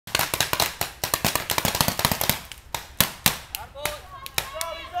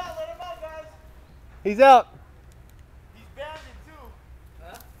He's out. He's banded too.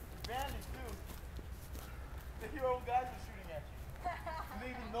 Huh? He's banded too. Your own guys are shooting at you. You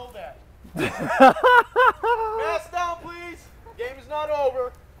didn't even know that. Mask down, please. Game is not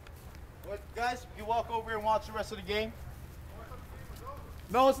over. What, guys, you walk over here and watch the rest of the game.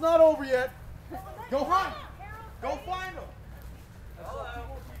 No, it's not over yet. Go find him. Go find him.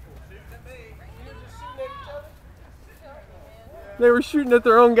 They were shooting at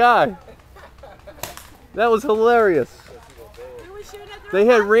their own guy. That was hilarious. They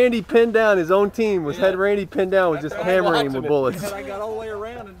had Randy pinned down. His own team had Randy pinned down, was just hammering him with bullets. I got all the way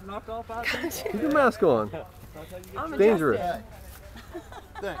around and knocked off out. Keep your mask on. It's dangerous.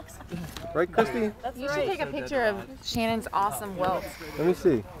 Thanks. Right, Christy? You should take a picture of Shannon's awesome welts. Let me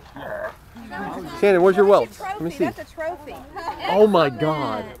see. Shannon, where's your welts? Let me see. That's a trophy. Oh my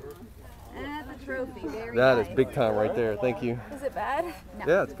God. That's a trophy. Very That nice. is big time right there. Thank you. Is it bad? No.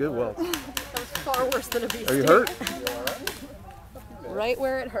 Yeah, it's good welts. That was far worse than a bee Are you hurt? Right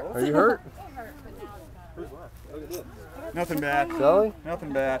where it hurts. Are you hurt? Nothing bad. Sally?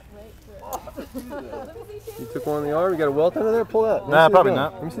 Nothing bad. You took one in the arm? You got a welt under there? Pull that. Nah, probably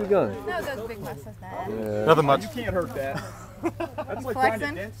not. Let me see the gun. No, those big muscles, man. Yeah. Nothing much. You can't hurt that. That's like trying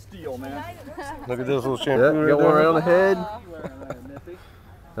to dent steel, man. Look at this little shampoo. Yeah, you got one right on the head.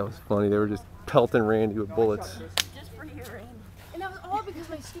 That was funny. They were just pelting Randy with bullets. Just for you, Randy. And that was all because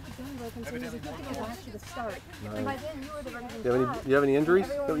my stupid gun broke, and so it was a good thing I watched you to start. And by then, you were the ready. You have any injuries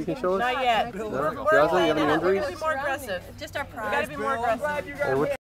that you can show us? Not yet. No? Jazzy, you have any injuries? We gotta be more aggressive. Just our We pride. gotta be more aggressive. Hey,